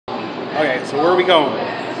Okay, so where are we going?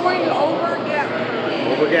 We're going to Ober,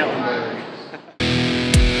 Gatlinburg. Ober, Gatlinburg.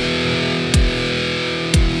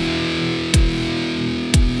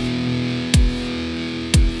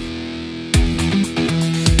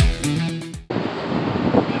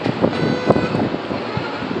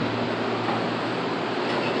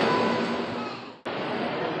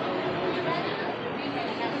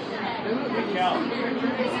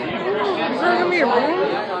 Is there going to be a room?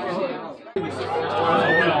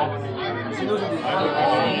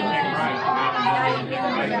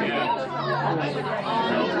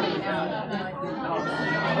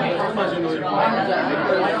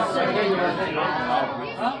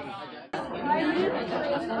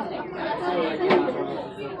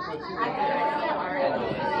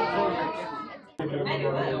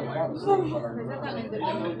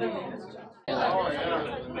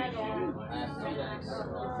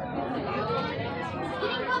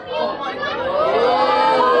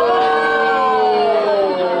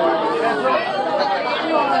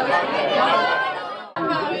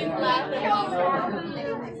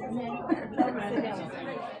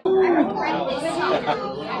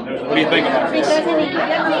 What do you think about this?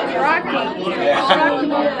 Rocky. Rocky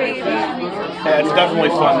little baby. Yeah, it's definitely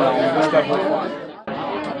fun though. It's definitely fun.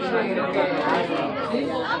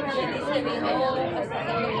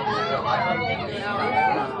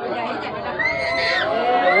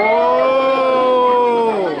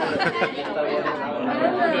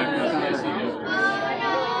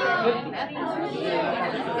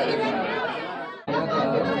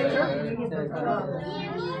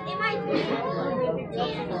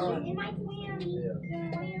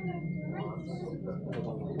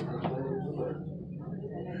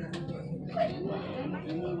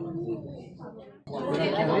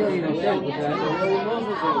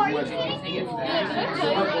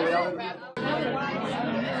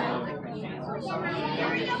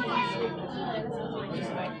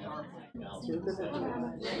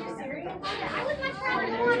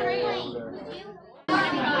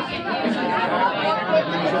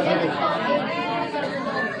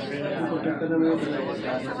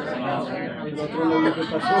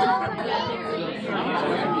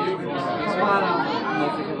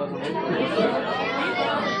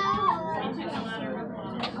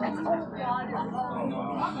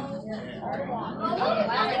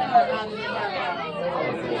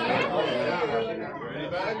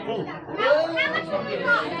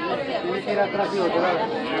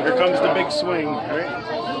 Here comes the big swing, right?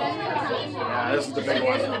 Yeah, this is the big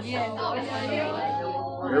one.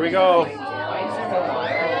 Here we go.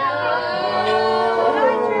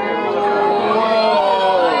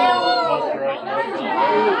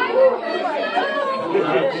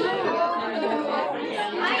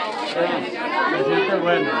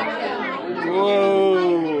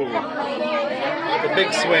 Whoa! The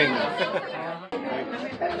big swing.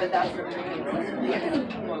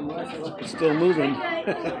 It's still moving.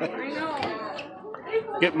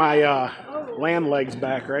 Get my land legs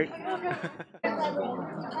back, right?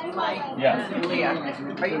 Yeah.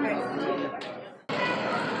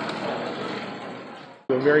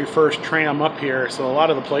 The very first tram up here, so a lot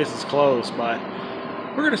of the place is closed, but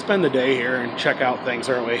we're going to spend the day here and check out things,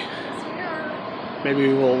 aren't we?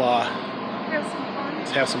 Maybe we'll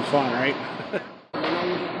have some fun, right?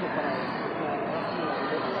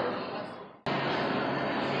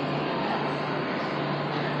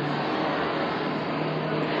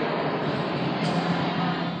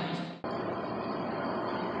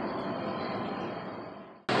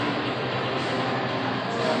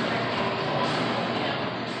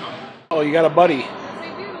 Oh, you got a buddy.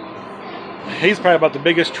 He's probably about the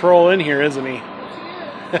biggest troll in here, isn't he?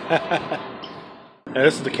 Yeah,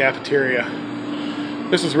 this is the cafeteria.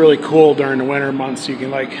 This is really cool during the winter months. You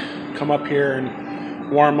can like come up here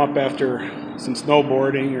and warm up after some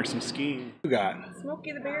snowboarding or some skiing. Who got?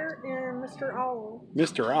 Smokey the Bear and Mr. Owl.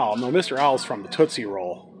 Mr. Owl. No, Mr. Owl's from the Tootsie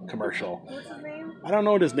Roll commercial. What's his name? I don't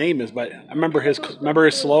know what his name is, but I remember his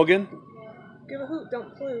slogan. Give a hoot,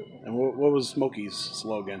 don't pollute. And what was Smokey's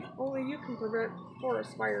slogan? Only you can prevent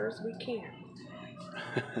forest fires. We can't.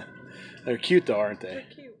 They're cute though, aren't they? They're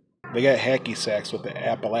cute. They got hacky sacks with the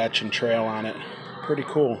Appalachian Trail on it. Pretty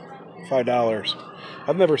cool. $5.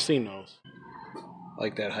 I've never seen those. I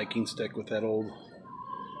like that hiking stick with that old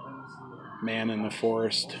man in the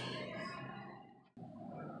forest.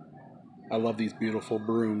 I love these beautiful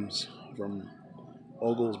brooms from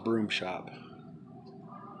Ogle's Broom Shop.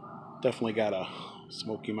 Definitely got a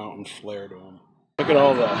Smoky Mountain flair to them. Look at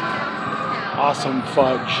all the awesome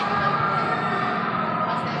fudge.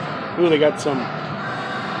 Ooh, they got some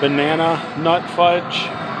banana nut fudge.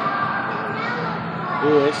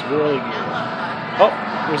 Ooh, that's really good. Oh,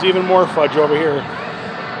 There's even more fudge over here.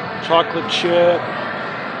 Chocolate chip,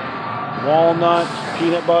 walnut,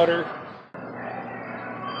 peanut butter.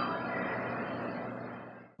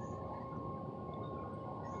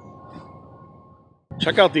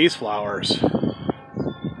 Check out these flowers.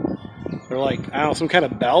 They're like, I don't know, some kind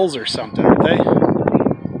of bells or something, aren't they?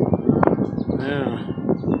 Yeah.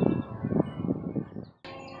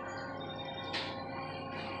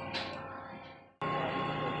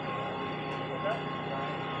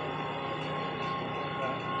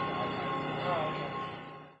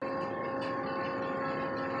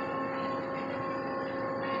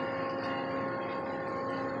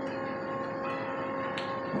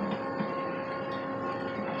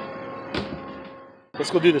 Let's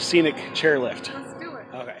go do the scenic chairlift. Let's do it.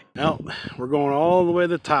 Okay. Now, we're going all the way to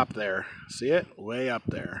the top there. See it? Way up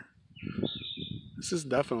there. This is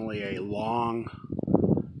definitely a long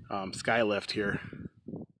sky lift here.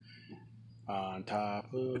 On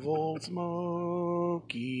top of Old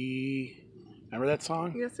Smoky. Remember that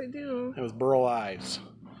song? Yes, I do. That was Burl Ives.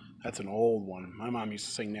 That's an old one. My mom used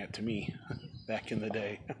to sing that to me back in the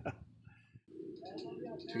day.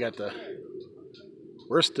 We got the...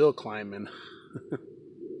 We're still climbing.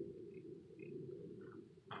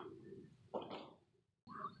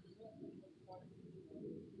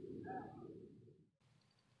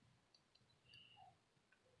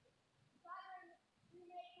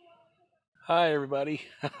 Hi everybody.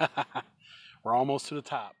 We're almost to the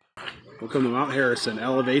top. Welcome to Mount Harrison,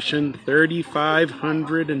 elevation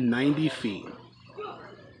 3,590 feet.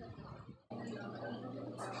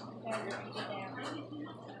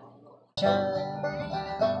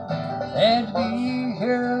 And to be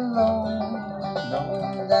here alone,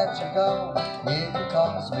 knowing that you're gone, it would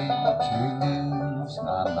cause me to lose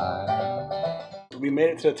my mind. We made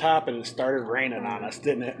it to the top and it started raining on us,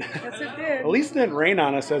 didn't it? Yes, it did. At least it didn't rain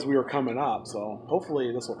on us as we were coming up, so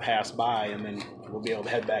hopefully this will pass by and then we'll be able to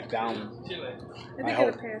head back down. I think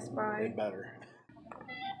it'll pass by. It better.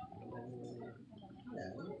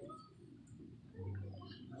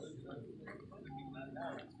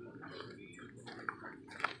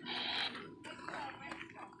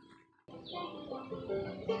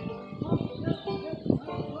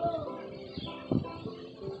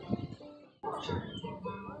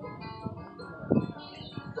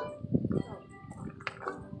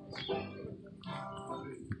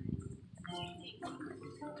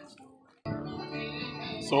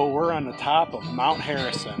 So we're on the top of Mount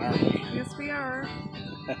Harrison, aren't we? Yes, we are.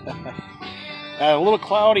 A little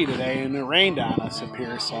cloudy today and it rained on us up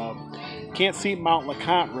here, so can't see Mount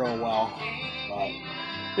LeConte real well, but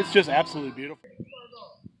it's just absolutely beautiful.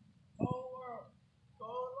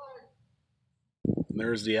 And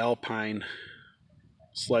there's the Alpine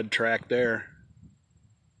sled track there.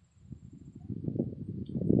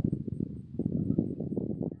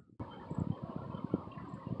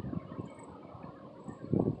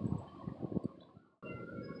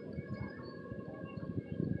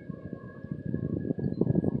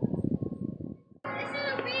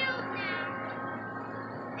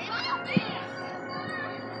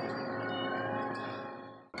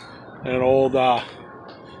 An old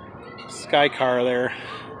sky car there,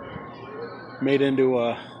 made into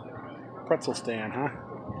a pretzel stand, huh?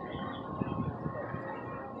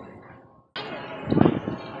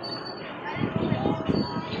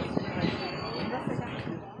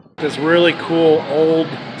 This really cool old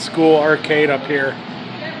school arcade up here.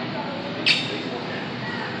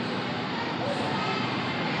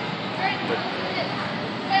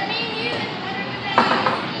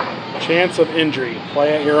 Chance of injury.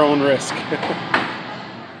 Play at your own risk.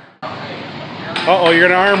 Uh-oh, you're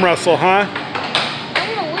gonna arm wrestle, huh?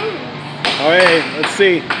 I'm gonna lose. Oh, hey, let's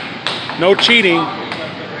see. No cheating.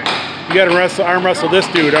 You gotta arm wrestle this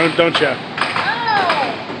dude, don't you? Oh!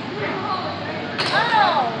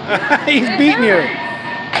 Oh! He's beating you.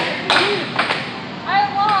 I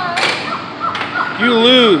lost. You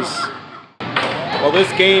lose. Well,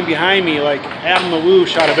 this game behind me, like Adam the Woo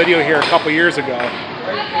shot a video here a couple years ago,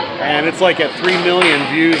 and it's like at 3 million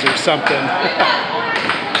views or something.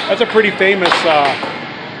 That's a pretty famous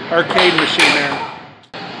arcade machine there.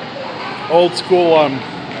 Old school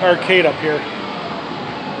arcade up here.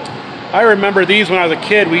 I remember these when I was a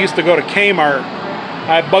kid. We used to go to Kmart.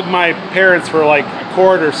 I bugged my parents for like a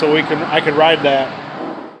quarter so I could ride that.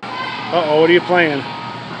 Uh-oh, what are you playing?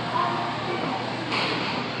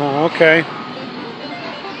 Oh, okay.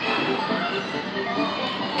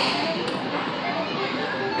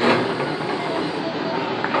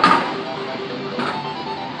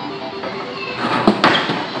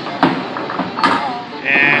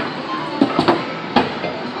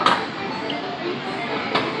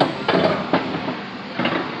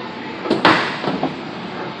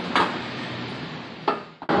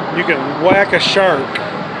 You can whack a shark.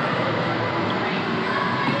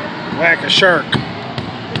 Whack a shark.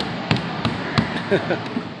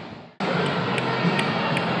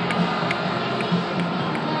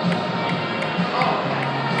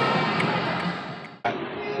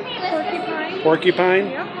 Porcupine. Porcupine?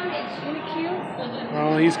 Yep. Isn't it cute?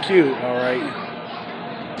 Oh, he's cute. All right.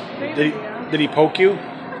 Did he poke you?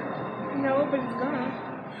 No, but he's gonna.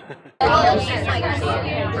 I'd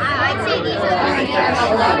say these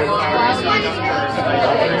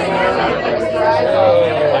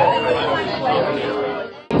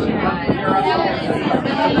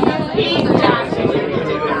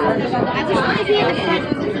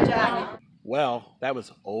Well, that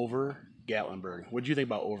was Over Gatlinburg. What did you think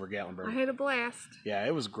about Over Gatlinburg? I had a blast. Yeah,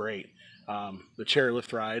 it was great. The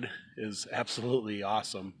chairlift ride is absolutely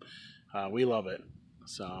awesome. We love it.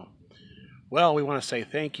 So, well, we want to say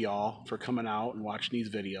thank you all for coming out and watching these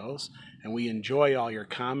videos. And we enjoy all your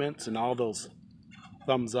comments and all those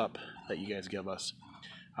thumbs up that you guys give us.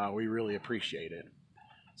 We really appreciate it.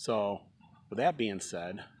 So, with that being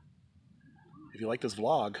said, if you like this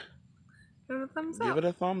vlog, Give it a thumbs up. give it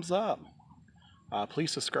a thumbs up.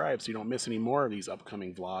 Please subscribe so you don't miss any more of these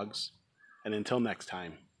upcoming vlogs. And until next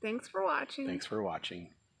time, Thanks for watching. thanks for watching.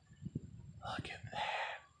 Look at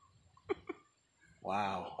that.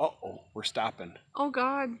 Wow. Uh-oh, we're stopping. Oh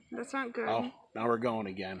God, that's not good. Oh, now we're going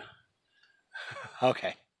again.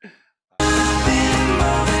 Okay.